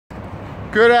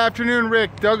Good afternoon,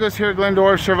 Rick. Douglas here at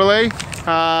Glendora Chevrolet.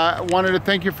 Wanted to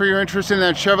thank you for your interest in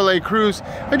that Chevrolet Cruze.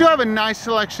 I do have a nice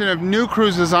selection of new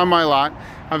Cruzes on my lot.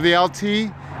 I have the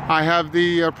LT, I have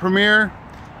the Premier,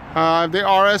 the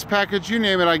RS package, you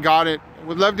name it, I got it.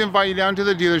 Would love to invite you down to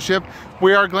the dealership.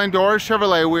 We are Glendora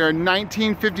Chevrolet. We are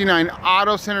 1959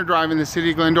 Auto Center Drive in the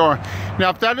city of Glendora. Now,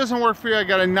 if that doesn't work for you, I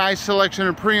got a nice selection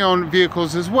of pre-owned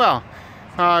vehicles as well.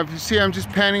 If you see, I'm just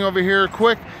panning over here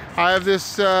quick. I have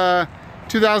this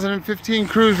 2015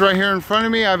 Cruze right here in front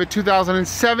of me. I have a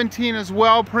 2017 as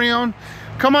well, pre-owned.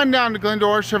 Come on down to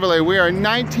Glendora Chevrolet. We are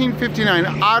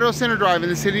 1959 Auto Center Drive in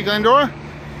the city of Glendora.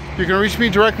 You can reach me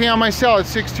directly on my cell at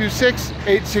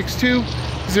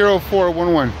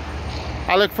 626-862-0411.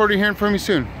 I look forward to hearing from you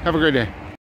soon. Have a great day.